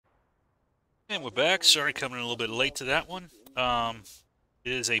And we're back. Sorry, coming in a little bit late to that one.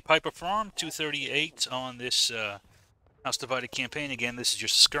 It is a Piper Farm 238 on this House Divided campaign. Again, this is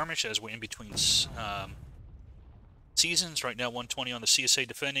just a skirmish as we're in between seasons. Right now, 120 on the CSA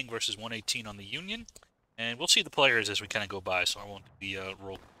defending versus 118 on the Union. And we'll see the players as we kind of go by, so I won't do the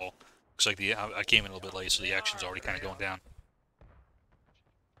roll call. Looks like I came in a little bit late, so the action's already kind of going down.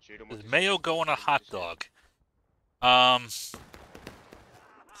 Is Mayo going a hot dog?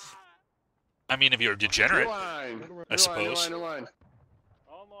 I mean, if you're a degenerate, I suppose. Get on the line!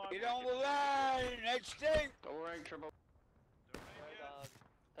 That's stink!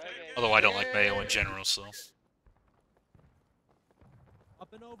 Although I don't like Mayo in general, so.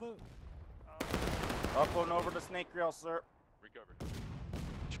 Up and over. Up and over the snake grill, sir. Recover.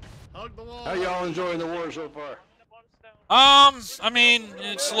 Hug the wall! How y'all enjoying the war so far? I mean,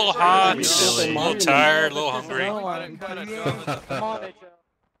 it's a little hot, a little tired, a little hungry.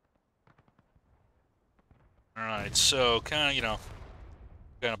 Alright, so kind of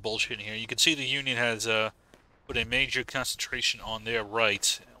bullshitting here. You can see the Union has put a major concentration on their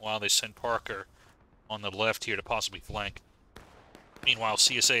right, while they send Parker on the left here to possibly flank. Meanwhile,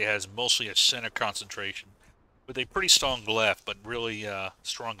 CSA has mostly a center concentration, with a pretty strong left, but really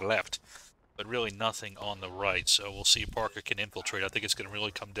nothing on the right. So we'll see if Parker can infiltrate. I think it's going to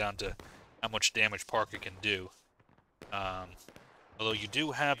really come down to how much damage Parker can do. Although you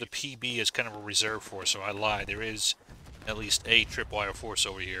do have the PB as kind of a reserve force, so I lied. There is at least a tripwire force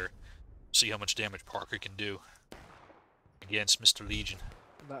over here. See how much damage Parker can do against Mr. Legion.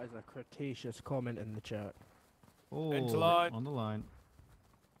 That is a Cretaceous comment in the chat. Oh, Into line. on the line.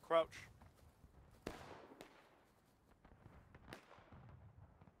 Crouch.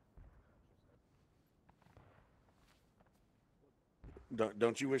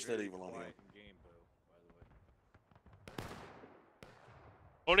 Don't you wish that evil on him?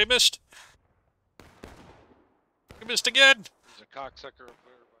 Oh, they missed! He missed again! There's a cocksucker up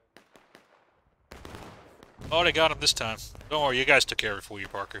there. Oh, they got him this time. Don't worry, you guys took care of it for you,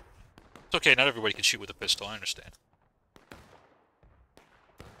 Parker. It's okay, not everybody can shoot with a pistol, I understand.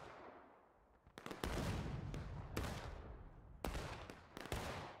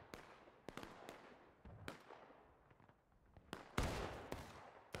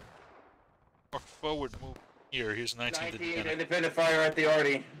 More forward move. Here's 19th. 19th, independent fire at the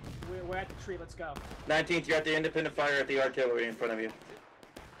arty. We're at the tree, let's go. 19th, you're at the independent fire at the artillery in front of you.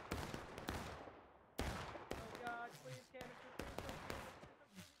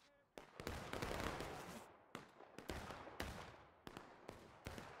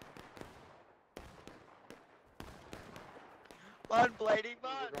 Run, Blady,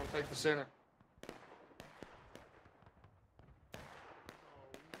 run! We're gonna take the center.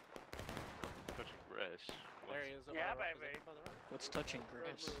 Touching grass. There he is. Yeah, baby. What's touching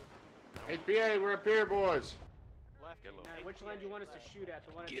grass? Hey, PA, we're up here, boys. Left. Get low. Which line do you want us to shoot at?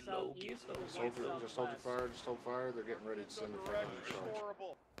 The one Get low, get low. Just hold fire. They're getting ready to send the front line charge.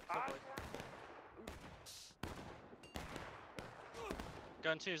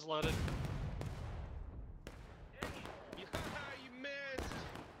 Gun 2's loaded.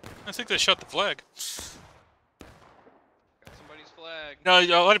 I think they shot the flag. Got somebody's flag. No,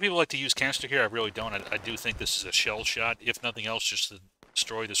 a lot of people like to use canister here. I really don't. I do think this is a shell shot, if nothing else, just to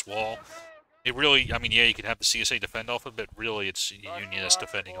destroy this wall. It really, I mean, yeah, you can have the CSA defend off of it, but really it's Union that's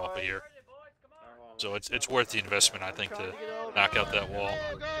defending off of here. So it's worth the investment, I think, to knock out that wall.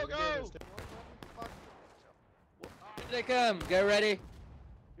 Here they come. Get ready.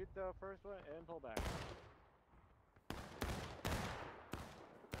 Shoot the first one and pull back.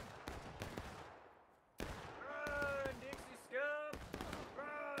 Run, Dixie scum!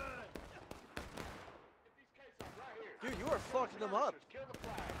 Run! Dude, you are fucking them up.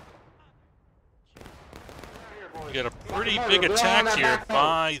 We got a pretty big attack here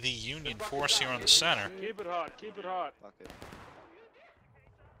by the Union force here on the center. Keep it hot, keep it hot. Fuck it.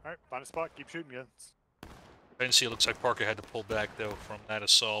 Alright, find a spot, keep shooting, guys. I didn't see. It looks like Parker had to pull back, though, from that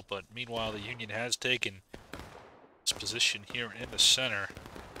assault, but meanwhile the Union has taken its position here in the center.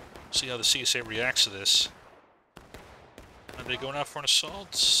 See how the CSA reacts to this. Are they going out for an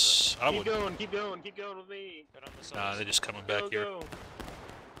assault? I would. Keep going with me. Nah, they're just coming back here.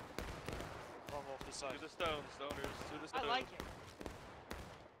 To the stones, stoners, to the stones. I like it.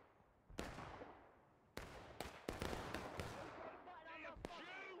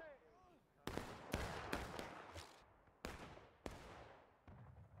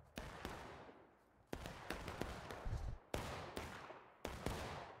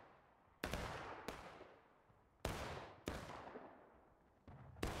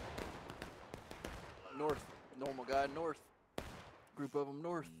 North. Normal guy, north. Group of them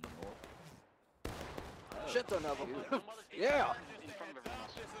north. Shit ton of them. Yeah.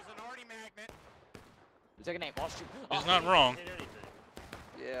 He's like a name. Boss, shoot. He's not wrong.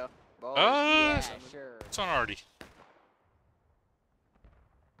 Yeah. Boss, Uh, yeah, sure. It's on Artie.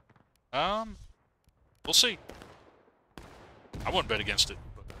 We'll see. I wouldn't bet against it.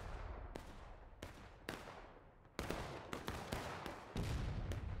 But.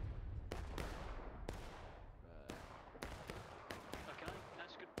 Okay,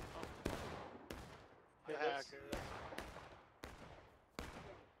 that's good.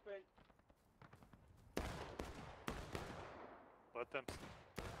 Let them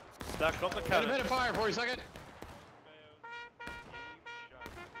stack up the cannon. Minute fire, 40 seconds.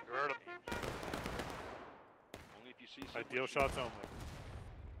 You heard him. Only if you see Ideal shots only.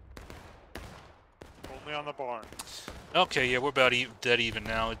 Only on the barn. Okay, yeah, we're about dead even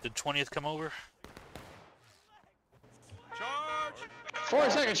now. Did 20th come over? 40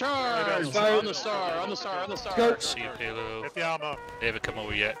 seconds, charge! On the star, on the star, on the star. See you, Halo. Hit the ammo. They haven't come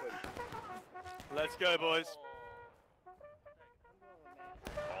over yet. Let's go, boys.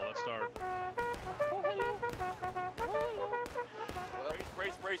 Oh, let's start.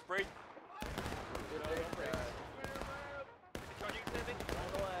 Brace, brace, brace.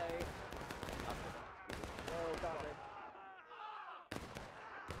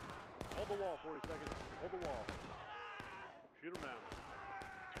 Hold the wall, 40 seconds. Hold the wall. Shoot him down.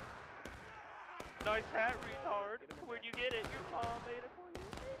 Nice hat, retard. Where'd you get it? Your mom made it for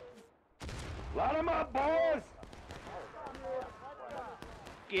you. Line them up, boys!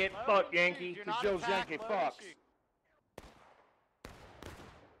 Get fucked, Yankee, because Joe's Yankee fucks.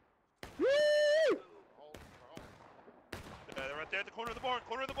 Woo! They're right there at the corner of the barn.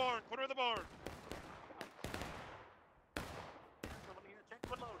 Corner of the barn. Corner of the barn.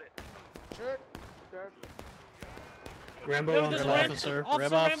 Check. Rambo on the officer.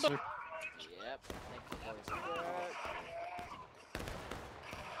 Ram officer. Yep. Thank you, boys.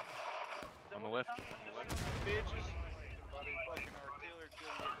 On the left.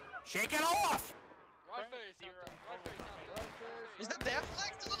 Shake it off! Is that their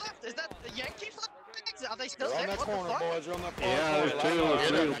flag to the left? Is that the Yankee flags? Are they still They're on there? that What corner, the fuck? boys. They're on that corner. Yeah,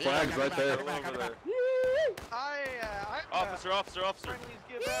 there's two flags right there. Officer, officer, officer.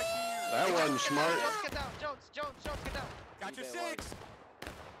 That wasn't smart. Jones, get down. Jones, get down. Got your six!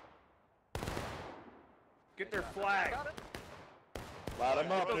 Get their flag. Light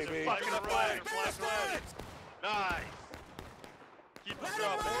them up, baby. Flag, flag, flag, flag. Nice. Keep it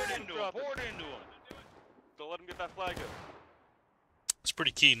dropping. Pour it into him. Pour it into him. Don't let him get that flag up. It's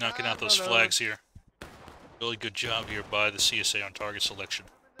pretty key knocking out those flags here. Really good job here by the CSA on target selection.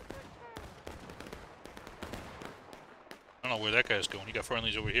 I don't know where that guy's going. He got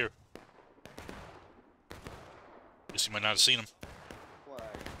friendlies over here. Guess he might not have seen him.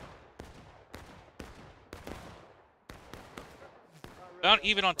 About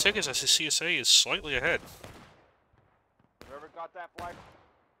even on tickets, I see CSA is slightly ahead. Whoever got that flag?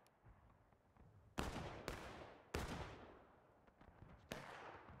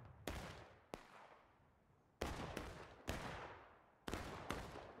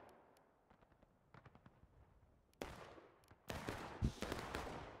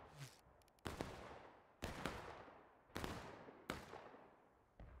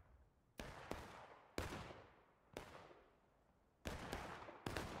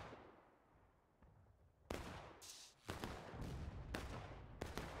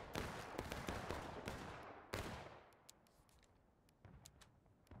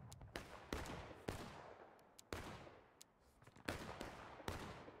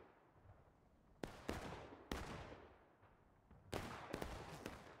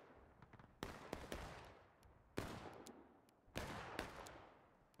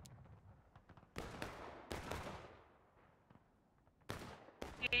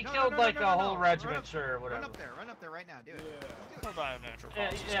 He killed like a whole regiment, sure, whatever. Run up there right now, do it.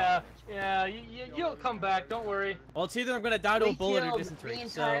 Yeah, you'll come back, don't worry. Well, it's either I'm gonna die to a bullet or dysentery,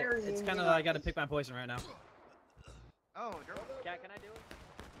 so it's kind of I gotta pick my poison right now. Oh, Cat, can I do it?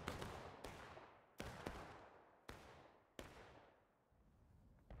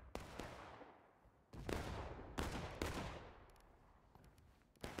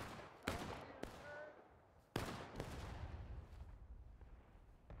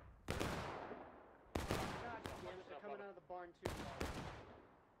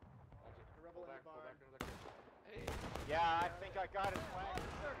 Yeah, I think I got his flag.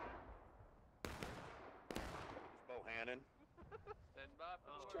 Bohannon.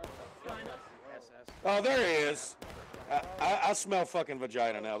 Oh, there he is. I smell fucking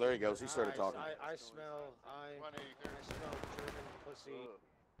vagina now. There he goes. He started talking. I smell German pussy.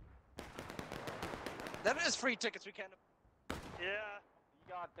 That is free tickets. We can't. Yeah. You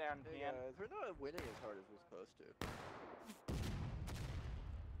goddamn can. We're not winning as hard as we're supposed to.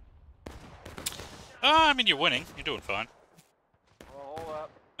 I mean, you're winning. You're doing fine. Well, hold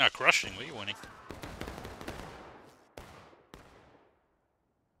up. Not crushing, but you're winning.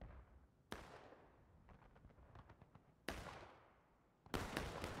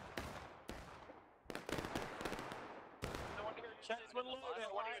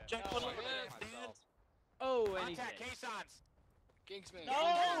 Oh, anything. Kingsman,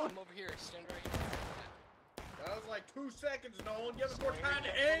 No! come over here. Stand right here. That was like 2 seconds, Nolan. Give us more time to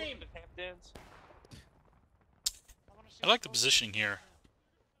aim. I like the positioning here.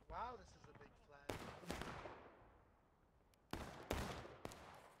 Wow, this is a big flag.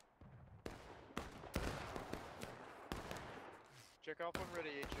 Check off when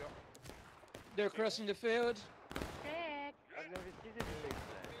ready, HL. They're crossing the field. I've never seen this big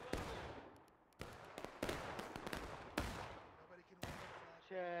flag. Nobody can win the flag.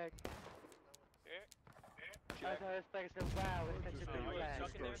 Check. I was expecting wow, it's such a big flag.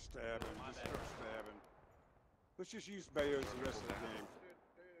 Just start stabbing. Just start stabbing. Let's just use Bayos the rest of the game.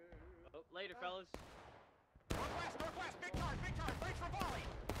 Oh, later, fellas. Northwest, big car, brace for volley.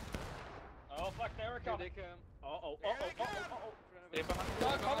 Oh, fuck, there we Here go. they come. Oh. They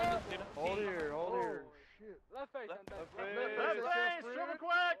Hold here, hold here. Left face, Left face, super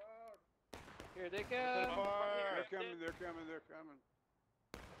quick! Here they They're come. coming. They're coming. They're coming.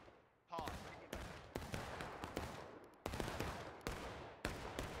 Pause.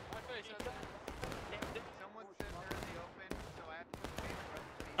 Someone said they're in the open, so I have to put the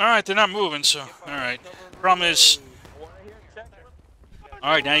paper. All right, they're not moving, so all right. Problem is,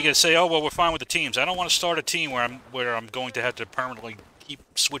 all right, now you gotta say, oh well, we're fine with the teams. I don't want to start a team where I'm going to have to permanently keep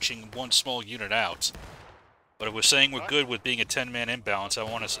switching one small unit out. But if we're saying we're good with being a 10-man imbalance, I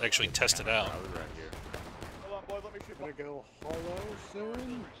want to actually test it out. Hold on, boys, let me shoot. Gonna go hollow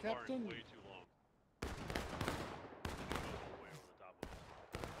soon, Captain.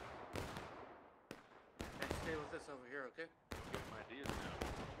 Stay with this over here, okay?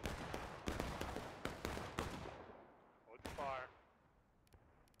 Hold your fire.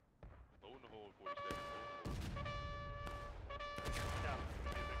 Hold the hole before you step. Yeah,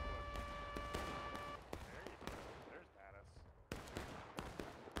 give me a big push. There you go. There's Mattis.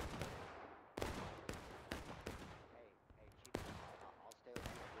 I'll stay with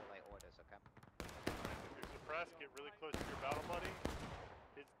you and relay orders, okay? If you're suppressed, get really close to your battle buddy.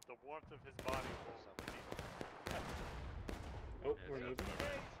 The warmth of his body will Oh, we're moving.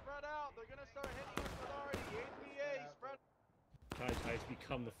 Spread out, they're gonna start hitting us with already. HPA, spread. Ty's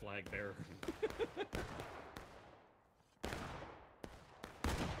become the flag bearer.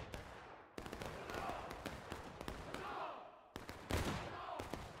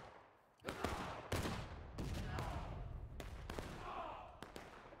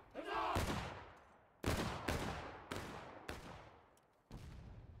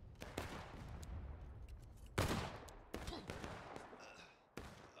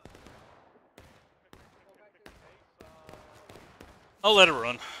 I'll let it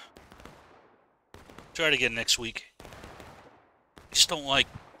run. Try it again next week. I just don't like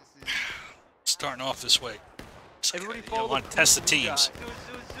starting off this way. Everybody I want to test the teams. Everybody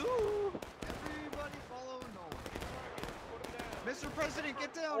follow Nolan. Mr. President,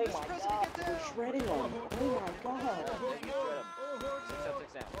 get down! Mr. President, get down! Shredding on. Oh my God.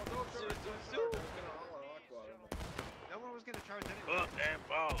 No one was gonna charge anyone.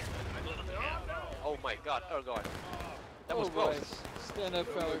 Oh my god, oh god. That was close. Stand up,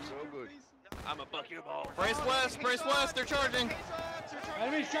 fellas. I'm a buck your ball. Brace west, they're charging!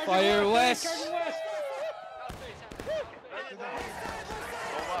 Fire west!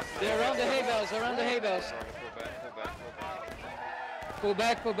 They're around the hay bales, Pull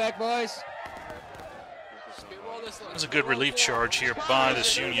back, boys. That was a good relief charge here by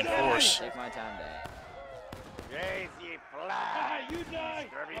this Union force. Take my time, Dad. Raise ye flag. You die!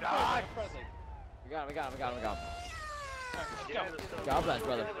 Scurvy dog. We got him. God bless,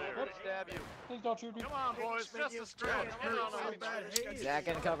 brother. Please don't shoot me. Come on, boys, just a stretch. Zach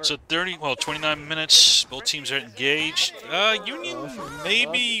in cover. So 29 minutes. Both teams are engaged. Union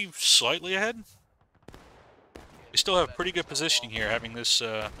maybe slightly ahead. We still have pretty good positioning here, having this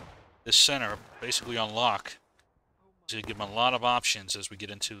this center basically on lock. So you give them a lot of options as we get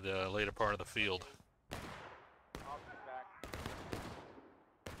into the later part of the field.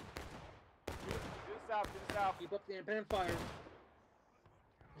 Keep up the independent fire.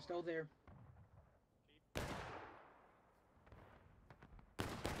 We're still there.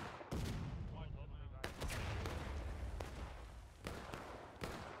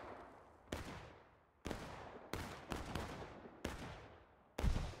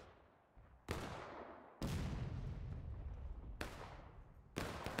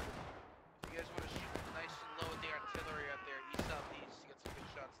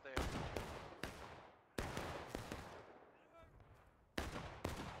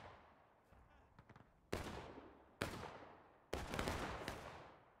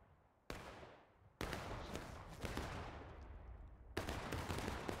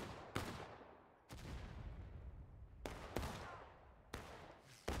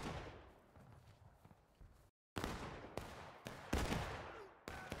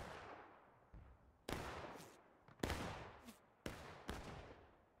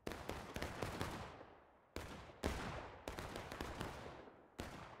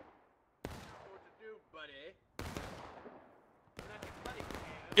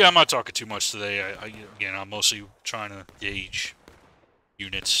 Yeah, I'm not talking too much today. Again, I'm mostly trying to gauge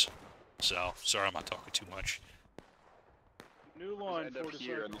units. So, sorry I'm not talking too much. New line, end up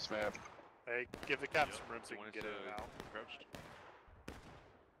here on this map. Hey, give the cap some room so you can get in and out. Approached.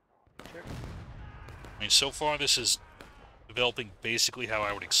 I mean, so far this is developing basically how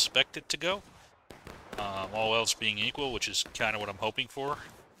I would expect it to go. All else being equal, which is kind of what I'm hoping for.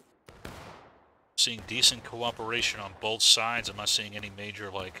 Seeing decent cooperation on both sides. I'm not seeing any major,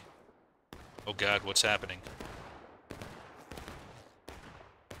 like, oh god, what's happening?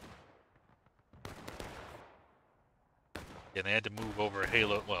 Yeah, they had to move over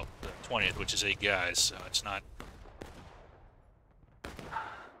Halo, well, the 20th, which is 8 guys, so it's not...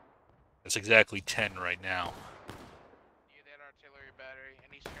 It's exactly 10 right now.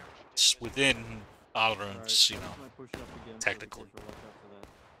 It's within tolerance, you know, technically.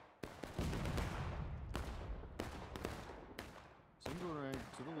 Single rank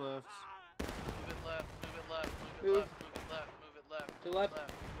to the left. Move it left, move it left, move it left, move it left, move it left. To the left. Move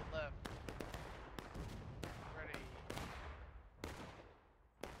it left. Ready.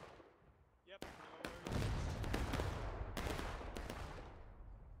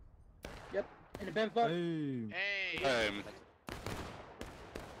 Yep. In the Ben fuck. Hey. Hey.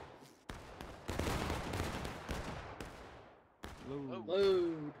 Load.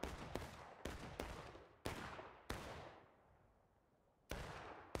 Load.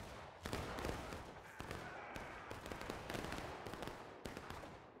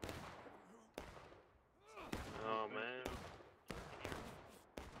 Oh man.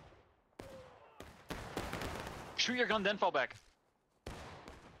 Shoot your gun, then fall back.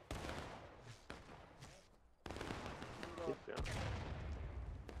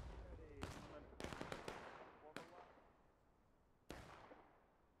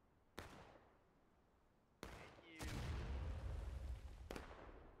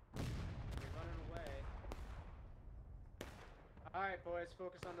 Alright, boys,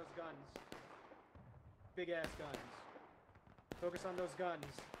 focus on those guns. Big ass guns. Focus on those guns.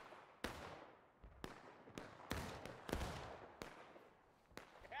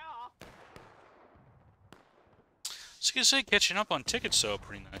 So you can say catching up on tickets so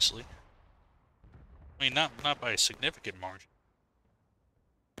pretty nicely. I mean, not by a significant margin.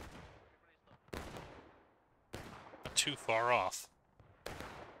 Not too far off.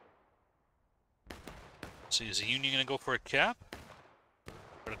 See, is the Union gonna go for a cap?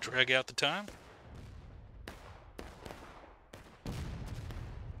 Or to drag out the time?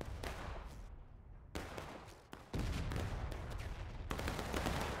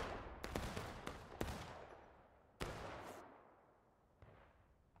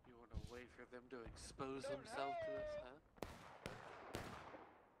 You want to wait for them to expose themselves to us,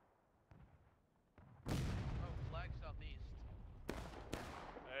 huh? Oh, flag southeast.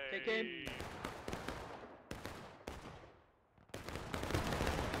 Take aim.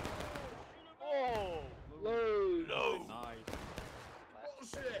 Oh! Load. No! Nice.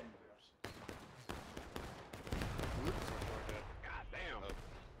 Bullshit!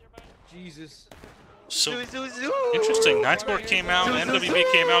 Jesus. So interesting. Ninth Court came out, and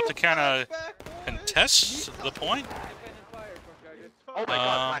MWB came out to kind of contest the point. Oh my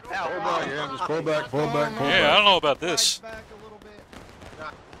god, blacked out. Pull back, yeah, just pull back, pull back, pull Yeah, I back. don't know about this.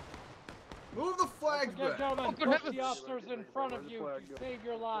 Move the flag back. Gentlemen, push the officers in front of you to save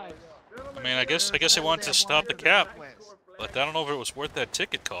your lives. I mean, I guess they wanted to stop the cap, but I don't know if it was worth that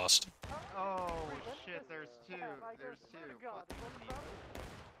ticket cost. Oh shit, there's two. There's two.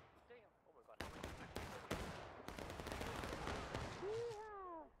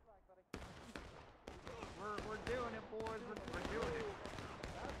 We're doing it, boys. We're doing it.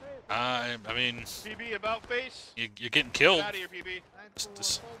 I mean, PB about face. you're getting killed. Get out of here, PB.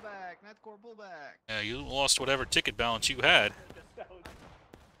 Pull back. Netcore, pull back. Yeah, you lost whatever ticket balance you had.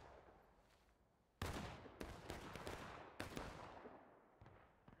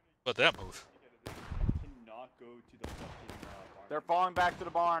 But that move. They're falling back to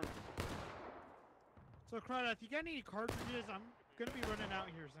the barn. So, Crowd, if you got any cartridges, I'm gonna be running out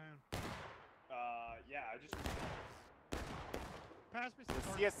here soon. Yeah, I just... Pass me some The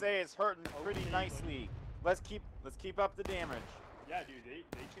cartridges. CSA is hurting pretty nicely. Let's keep up the damage. Yeah, dude, they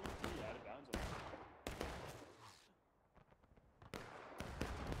changed me out of bounds on that.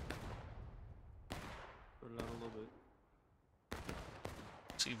 Put it out a little bit.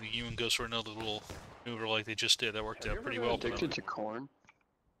 See if the Ewan goes for another little maneuver like they just did. That worked out pretty well for them. Addicted to corn?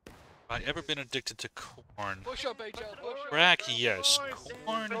 Have I ever been addicted to corn? Push up, HL, push up. Crack, yes.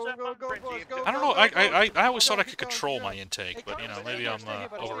 Corn. Go, boys, go, I don't know. I always thought I could control my intake, but you know, maybe I'm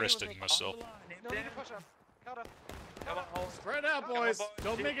overestimating myself. No need to push up. Counter. Come on, hold. Spread out, boys.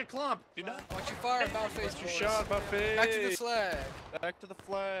 Don't make a clump. Do not. Watch your fire, about face. Watch your shot, about face. Back to the flag. Back to the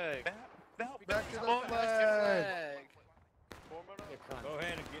flag. Back to the flag. Go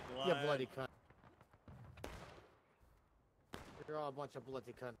ahead and get in line. You bloody cunt. You're all a bunch of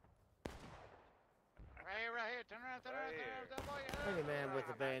bloody cunt. Right here, turn around, turn around. Any man with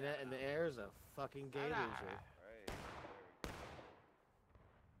a bayonet in the air is a fucking gay loser.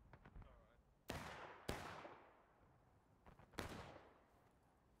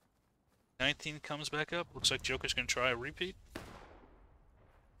 19 comes back up. Looks like Joker's gonna try a repeat.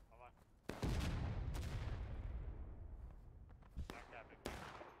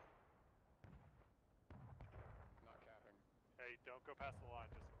 Hey, don't go past the line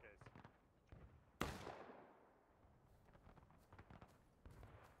just in case.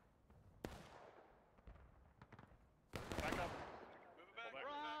 Back up. Move it back.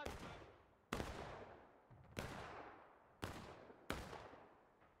 Run!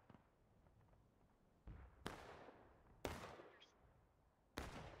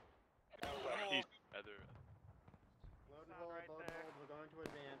 Load and hold, load and hold. We're going to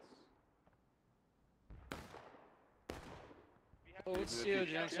advance. Hold still,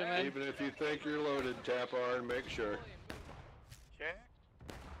 gentlemen. Even if you think you're loaded, tap R and make sure. Check.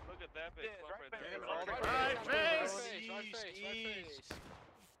 Look at that big clump right there. Right face.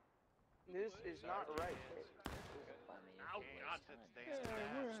 This is not right.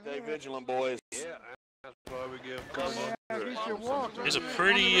 Stay vigilant, boys. Yeah, that's why we give cover. There's a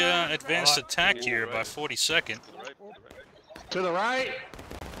pretty advanced attack here by 42nd. To the right.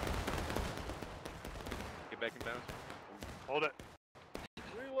 Get back in bounds. Hold it.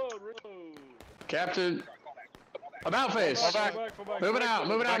 Reload. Captain. About face. Fall back. Moving out,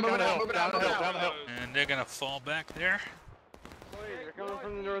 moving out, moving out, moving out, moving out. Down the hill. And they're gonna fall back there. They're coming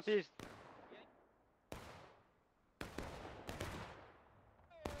from the northeast.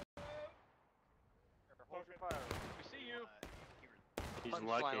 We see you. He's Punch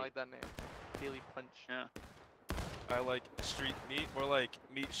lucky. line, I like that name. Daily punch. Yeah. I like street meat, more like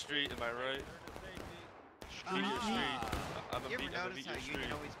meat street, am I right? Meat your street. I'm a You ever meat, I'm a notice meat how your street.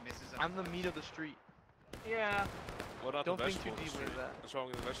 Union always misses on I'm the meat of the street. Yeah. What about Don't the think too vegetables? deeply of that. What's wrong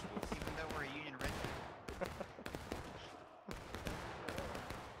with the vegetables? even though we're a Union regiment.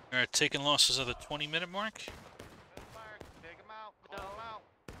 Alright, taking losses at the 20-minute mark. Take him out. Call him out.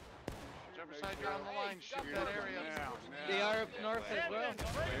 Whichever side you're on the line, shoot that area. They are up north as well.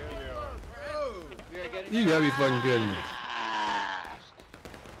 You gotta be fucking kidding me.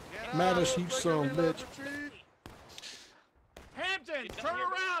 Mattis, you son of a bitch. Hampton, turn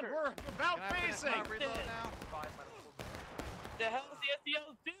around. We're about facing. The hell is the SEO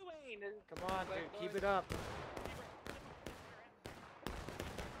doing? Come on, dude. Keep it up.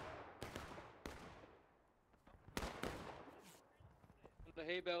 The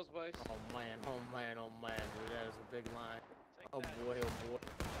hay bales, boys. Oh man, oh man, oh man, dude. That is a big line. Oh boy, oh boy.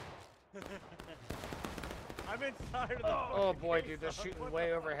 I'm inside of the. Oh boy, dude. They're shooting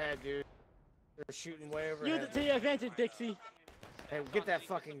way overhead, dude. They're shooting way overhead. to your advantage, Dixie. Hey, get that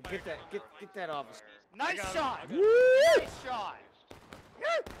fucking, get that officer. Nice shot. Nice shot.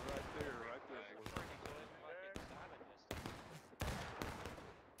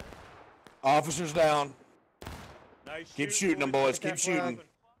 Officers down. Nice Keep shooting them, boys. Keep shooting.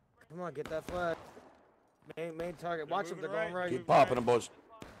 Come on, get that flag. Main target. Watch them. They're going right. Keep popping them, boys.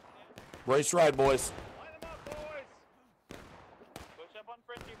 Race right, boys. Push up on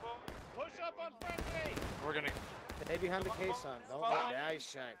Frenchie, boys. Push up on Frenchie. We're gonna. Stay behind the caisson. Don't let the eyes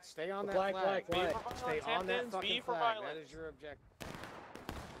shine. Stay on that flag. Stay on that fucking flag. That is your objective.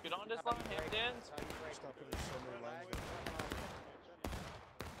 Get on this line, Hamptons.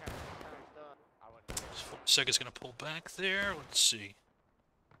 Sega's gonna pull back there. Let's see.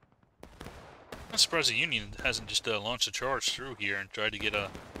 I'm surprised the Union hasn't just launched a charge through here and tried to get a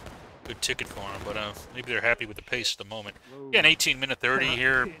good ticket for him, but maybe they're happy with the pace at the moment. Yeah, an 18-minute 30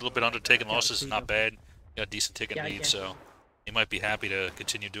 here, a little bit under taking losses is not bad. Got a decent ticket lead, so they might be happy to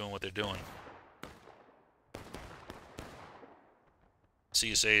continue doing what they're doing.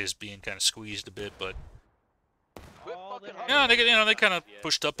 CSA is being kind of squeezed a bit, but yeah, they kind of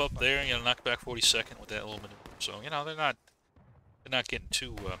pushed up there, knocked back 42nd with that little bit. So they're not getting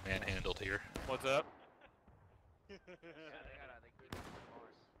too manhandled here. What's up?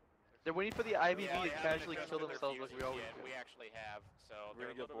 They're waiting for the IBB to casually kill themselves like we always do. We actually have, so we're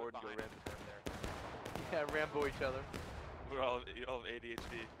gonna get bored and go random. Yeah, Rambo each other. We're all have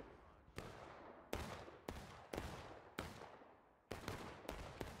ADHD.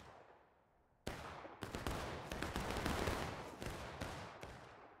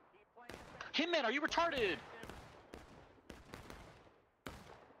 Hitman, are you retarded?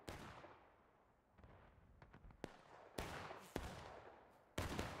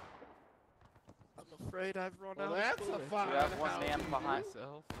 afraid I've run Well, out that's of a bullets. fine We have one man behind.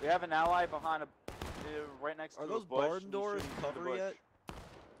 We have an ally behind a right next to Are a those bush. barn He's doors shooting through the cover bush. yet?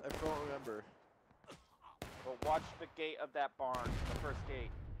 I don't remember. But watch the gate of that barn, the first gate.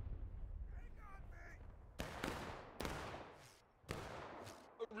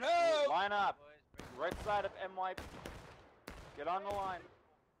 No! Line up. Right side of MY. Get on the line.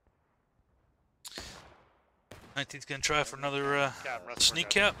 19th gonna try for another sneak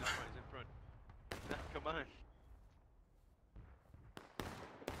cap. Come on.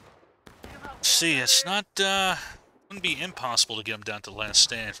 See, it's not, wouldn't be impossible to get him down to last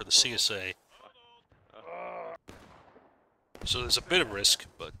stand for the CSA. So there's a bit of risk,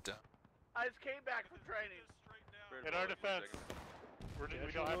 but, I just came back from training. In our defense,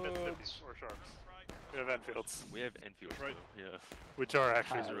 we don't have Mississippi or Sharks. We have Enfields. We have Enfields, right. Yeah. Which are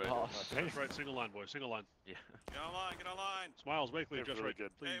actually That's right. Single line, boys. Single line. Yeah. Get online, get online. Smiles, wake me just really right.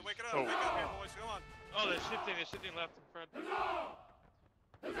 good. Please. Hey, wake it up, wake up here, boys, come on. Oh, they're shifting left in front.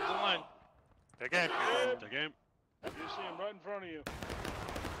 There's the line. Take aim. Take aim. You see him right in front of you.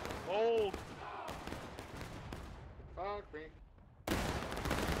 Hold. Fuck me.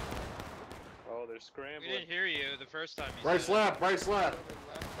 Oh, they're scrambling. We didn't hear you the first time you Right said slap, right slap.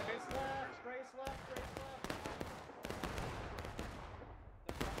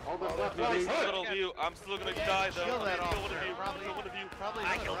 Hold this left, I'm buddy. still gonna view. I'm still gonna die though. Kill that I'm still officer. gonna view. Probably- I'm still gonna view. probably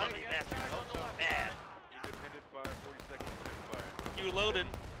I not, killed right? him. Bastard. So bad. Independent fire. 40 seconds. Fire. You loading?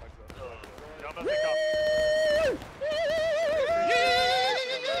 Jump at the cup.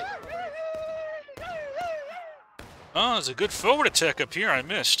 oh, there's a good forward attack up here I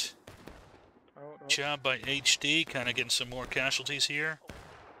missed. Job by HD, kind of getting some more casualties here.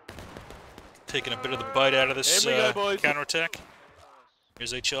 Taking a bit of the bite out of this counterattack.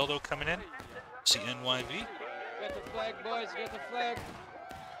 Here's HL coming in. See NYV. Get the flag, boys, get the flag.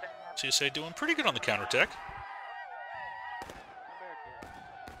 CSA doing pretty good on the counterattack.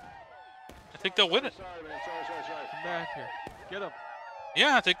 I think they'll win it. Sorry, man. Sorry. Come back here. Get him.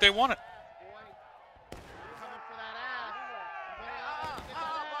 Yeah, I think they won it.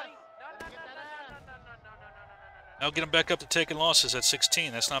 Now get them back up to taking losses at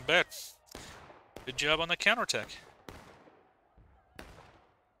 16. That's not bad. Good job on the counterattack.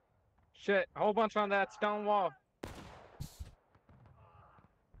 Shit, a whole bunch on that stone wall.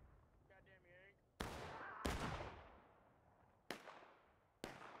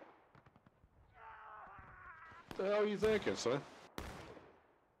 What the hell are you thinking, son?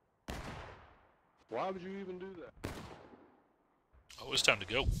 Why would you even do that? Oh, it's time to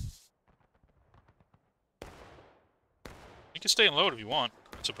go. You can stay in load if you want,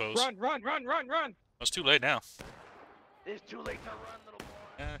 I suppose. Run! It's too late now. It's too late to run, little boy.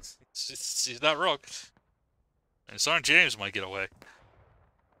 Yeah, he's not wrong. And Sergeant James might get away.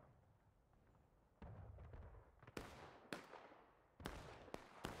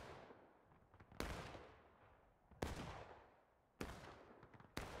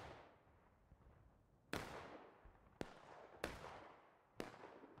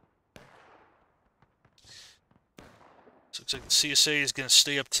 So looks like the CSA is going to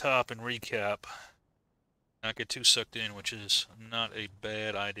stay up top and recap. Not get too sucked in, which is not a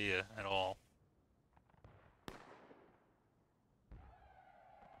bad idea at all.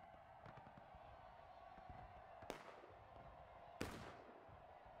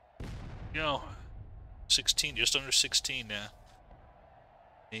 You know, 16, just under 16 now.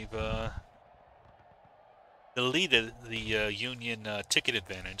 They've deleted the Union ticket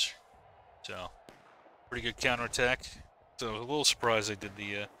advantage. So, pretty good counterattack. So, a little surprised they did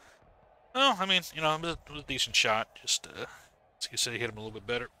the... well, I mean, you know, it was a decent shot. Just, as you say, hit him a little bit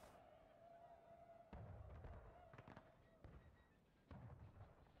better.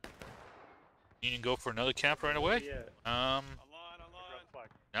 Union go for another cap right away? I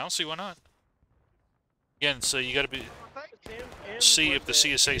don't see why not. Again, so you got to be see if the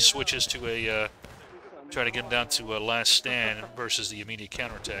CSA switches to a try to get them down to a last stand versus the immediate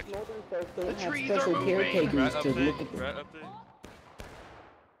counterattack. The trees are moving. Rat update. Rat update.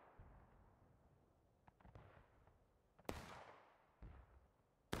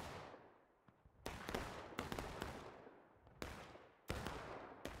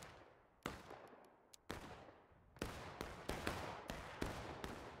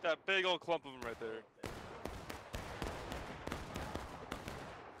 That big old clump of them right there.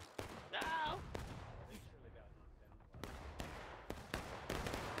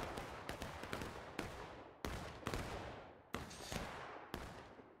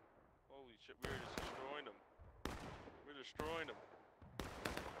 Holy shit, we're just destroying them. We're destroying them.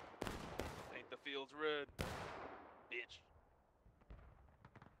 Ain't the fields red, bitch.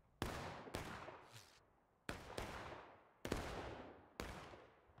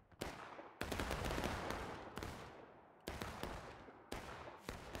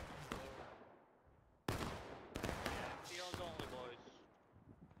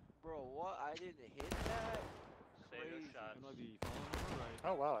 I didn't hit that. Say no shots. Might be falling right.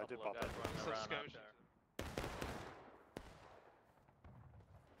 Oh wow, I did Couple pop of that. guys running around out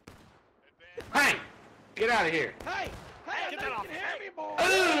there. Hey! Get out of here! Hey! Hey! Get that off. Hear me, boy!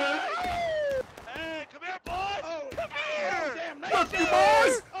 Hey, come here, boys! Oh, Come here! damn Fuck you, nation!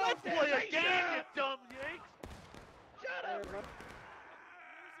 boys! Oh, Let's damn play a nation! game, you dumb yanks! Shut up!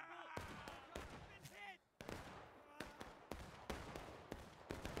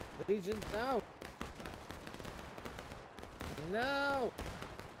 Legion, no! No!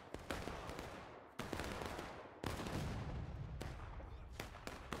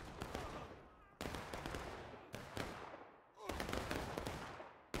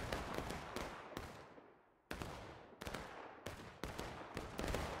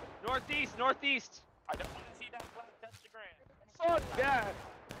 Northeast, northeast. I don't want to see that flag touch the ground. Fuck yeah.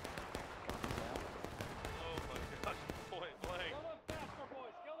 Oh my gosh, point blank.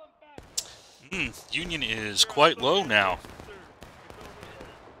 Union is quite low now.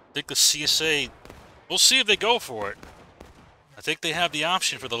 I think the CSA, we'll see if they go for it. I think they have the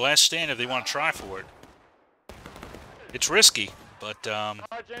option for the last stand if they want to try for it. It's risky, but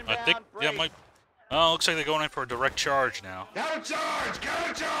I think, yeah, might. Oh, looks like they're going in for a direct charge now. Counter charge!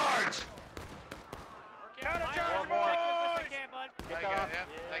 Counter charge! Counter-charge, boys! I got you.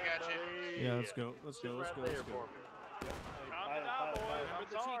 I got you. Yeah, let's go. Let's go. Let's go. Let's go. Calm it down, boys.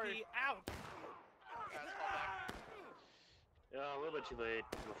 I'm sorry. Out. Yeah, a little bit too late,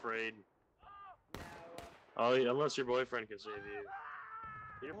 I'm afraid. Oh, unless your boyfriend can save you.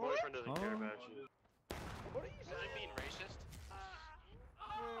 Your boyfriend doesn't care about you. What are you saying? being racist?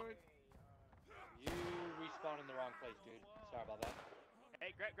 You respawned in the wrong place, dude. Sorry about that.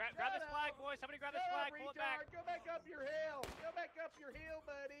 Hey, grab this flag, boys. Somebody grab this flag. Pull it back. Go back up your hill. Go back up your hill,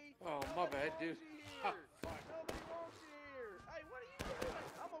 buddy. Oh, my bad, dude. Nobody wants you here. Hey, what are you doing?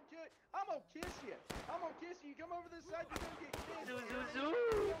 I'm gonna kiss you. I'm gonna kiss you. You come over this side, you're gonna get kissed.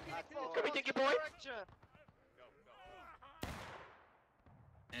 Come here, take your boy.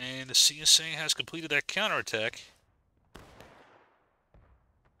 And the CSA has completed that counterattack.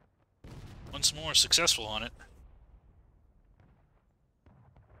 Once more successful on it.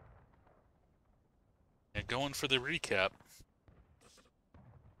 And going for the recap.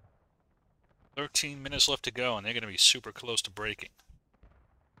 13 minutes left to go, and they're going to be super close to breaking.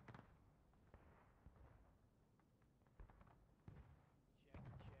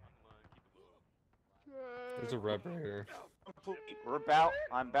 There's a rep right here.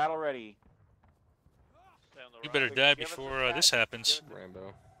 I'm battle ready. You better die before this happens.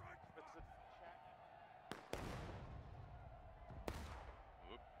 Rambo.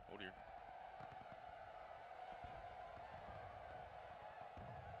 Hold here.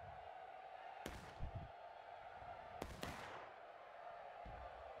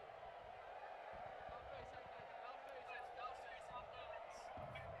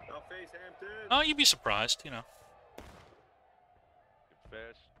 Oh, you'd be surprised, you know.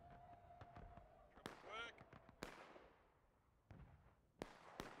 Fast.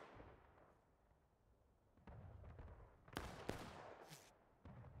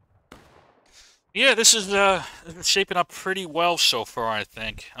 Yeah, this is shaping up pretty well so far, I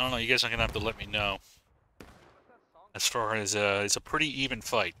think. I don't know, you guys are going to have to let me know. As far as, it's a pretty even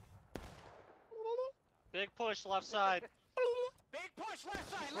fight. Big push left side. Big push left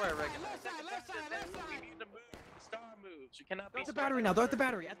side. Where, Reagan? Left side. Left side. Left side. We need to move. Star moves. You cannot be. At the battery now. They're at the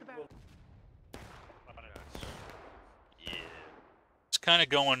battery. At the battery. Yeah. It's kind of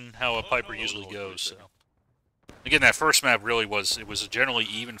going how a Piper usually goes, so. Again, that first map really was, it was a generally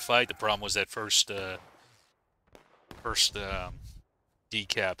even fight. The problem was that first decap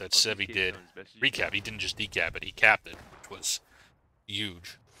that Sevi did. Recap, he didn't just decap it, he capped it, which was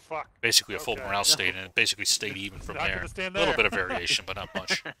huge. Fuck. Basically a full morale state, and it basically stayed even from Not there. gonna stand A little there. bit of variation, but not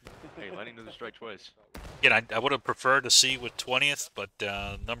much. Hey, lightning doesn't strike twice. Again, I would have preferred to see with 20th, but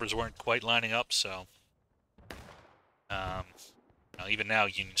numbers weren't quite lining up, so. Even now,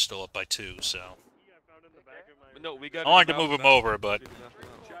 Union's still up by 2, so. But no, we got. I wanted to move him over, but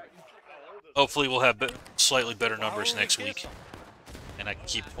hopefully we'll have slightly better numbers next week. And I can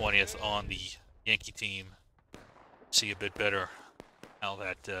keep 20th on the Yankee team. See a bit better how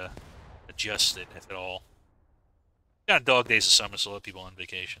that adjusted, if at all. Got dog days of summer, so a lot of people on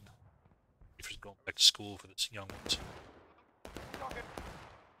vacation. If he's going back to school for the young ones.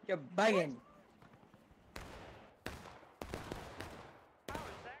 You're banging.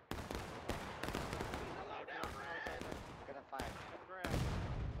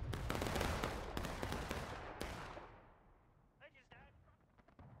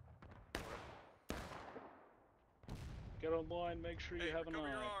 Get online. Make sure you have an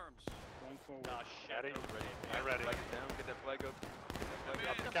eye. Going forward. Oh, shit. Ready? I'm ready. Flag it down. Get that flag up. Get that flag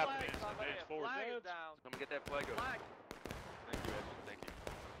up. Captain, advance forward. Someone get that flag up. Thank you, Ashton. Thank you.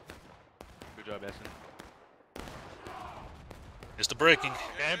 Good job, Ashton. Here's the braking.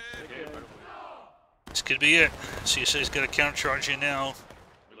 This could be it. CSA's got a countercharge in now.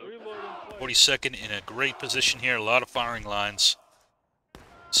 42nd in a great position here. A lot of firing lines.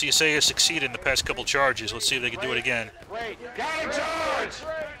 CSA has succeeded in the past couple charges. Let's see if they can do it again. Wait, got a charge!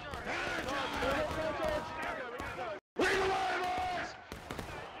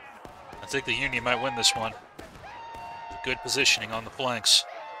 I think the Union might win this one. Good positioning on the flanks.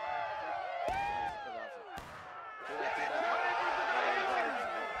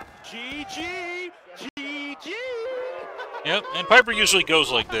 GG! GG! Yep, and Piper usually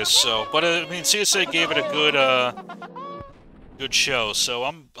goes like this, so, but I mean, CSA gave it a good show, so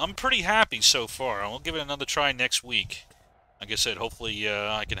I'm pretty happy so far. I'll give it another try next week. Like I said, hopefully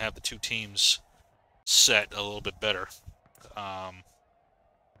I can have the two teams set a little bit better.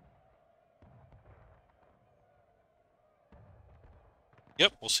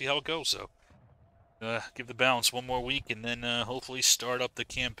 Yep, we'll see how it goes, though. Give the balance one more week, and then hopefully start up the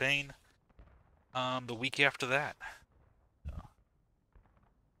campaign the week after that.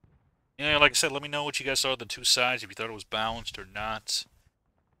 Yeah, like I said, let me know what you guys thought of the two sides, if you thought it was balanced or not.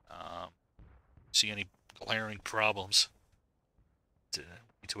 See any glaring problems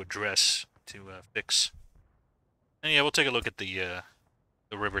to address, to fix. And yeah, we'll take a look at the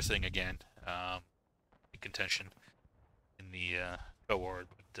river thing again. Contention in the cohort.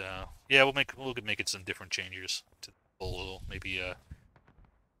 But yeah, we'll look at making some different changes to the whole, maybe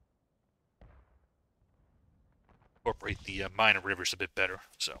incorporate the minor rivers a bit better.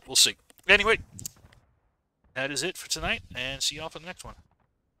 So we'll see. Anyway, that is it for tonight, and see y'all for the next one.